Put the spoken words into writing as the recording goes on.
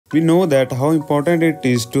We know that how important it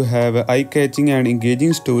is to have eye-catching and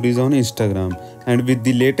engaging stories on Instagram, and with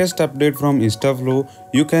the latest update from InstaFlow,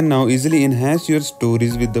 you can now easily enhance your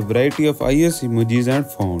stories with the variety of iOS emojis and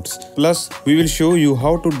fonts. Plus, we will show you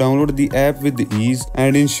how to download the app with ease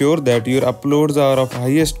and ensure that your uploads are of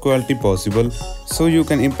highest quality possible so you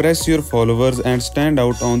can impress your followers and stand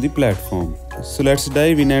out on the platform. So let's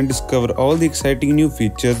dive in and discover all the exciting new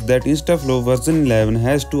features that InstaFlow version 11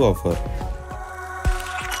 has to offer.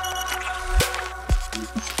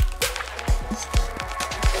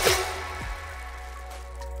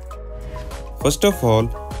 First of all,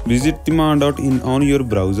 visit Dhiman.in on your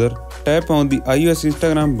browser, tap on the iOS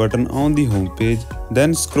Instagram button on the home page,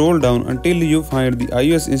 then scroll down until you find the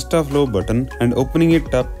iOS InstaFlow button, and opening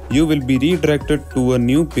it up, you will be redirected to a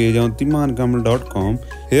new page on dhimankamal.com.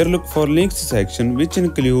 Here look for links section which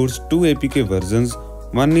includes two APK versions.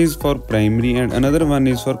 One is for primary and another one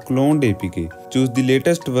is for cloned APK. Choose the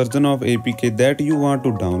latest version of APK that you want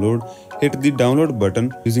to download. Hit the download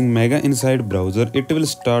button. Using Mega inside browser, it will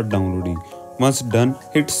start downloading. Once done,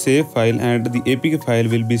 hit save file and the APK file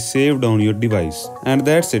will be saved on your device. And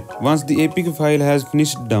that's it. Once the APK file has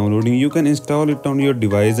finished downloading, you can install it on your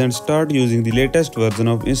device and start using the latest version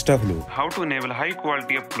of InstaFlow. How to enable high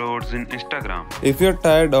quality uploads in Instagram. If you're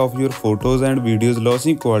tired of your photos and videos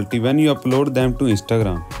losing quality when you upload them to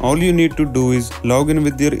Instagram, all you need to do is log in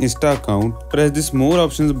with your Insta account, press this More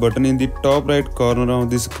Options button in the top right corner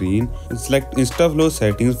of the screen, and select InstaFlow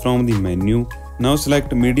settings from the menu. Now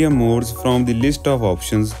select media modes from the list of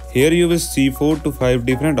options. Here you will see 4 to 5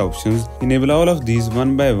 different options. Enable all of these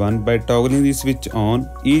one by one by toggling the switch on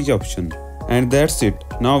each option. And that's it.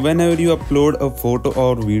 Now whenever you upload a photo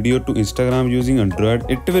or video to Instagram using Android,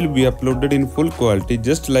 it will be uploaded in full quality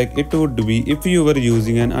just like it would be if you were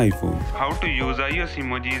using an iPhone. How to use iOS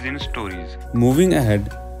emojis in stories. Moving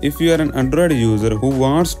ahead, if you are an Android user who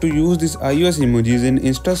wants to use these iOS emojis in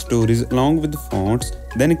Insta stories along with fonts,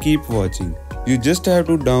 then keep watching. You just have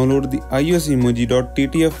to download the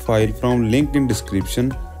iOS-emoji.ttf file from link in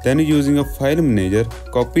description. Then using a file manager,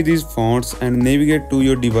 copy these fonts and navigate to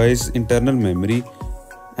your device internal memory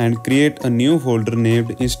and create a new folder named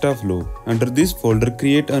InstaFlow. Under this folder,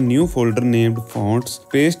 create a new folder named Fonts.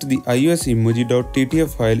 Paste the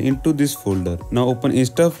iOS-emoji.ttf file into this folder. Now open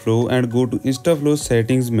InstaFlow and go to InstaFlow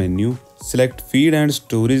settings menu. Select Feed and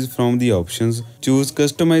Stories from the options. Choose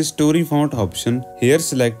Customize Story Font option. Here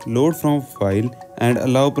select Load from File and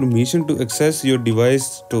allow permission to access your device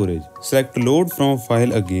storage. Select Load from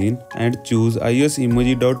File again and choose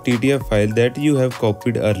iOS-emoji.ttf file that you have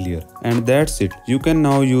copied earlier. And that's it. You can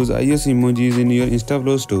now use iOS emojis in your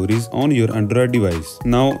InstaFlow stories on your Android device.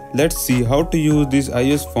 Now let's see how to use these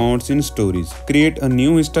iOS fonts in stories. Create a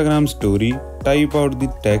new Instagram story. Type out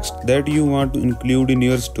the text that you want to include in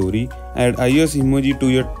your story. Add iOS emoji to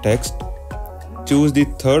your text. Choose the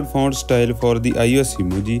third font style for the iOS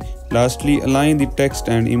emoji. Lastly, align the text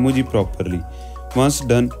and emoji properly. Once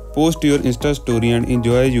done, post your Insta story and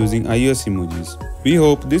enjoy using iOS emojis. We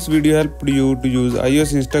hope this video helped you to use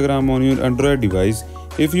iOS Instagram on your Android device.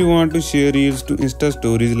 If you want to share reels to Insta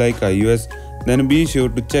stories like iOS, then be sure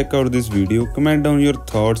to check out this video, comment down your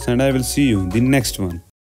thoughts, and I will see you in the next one.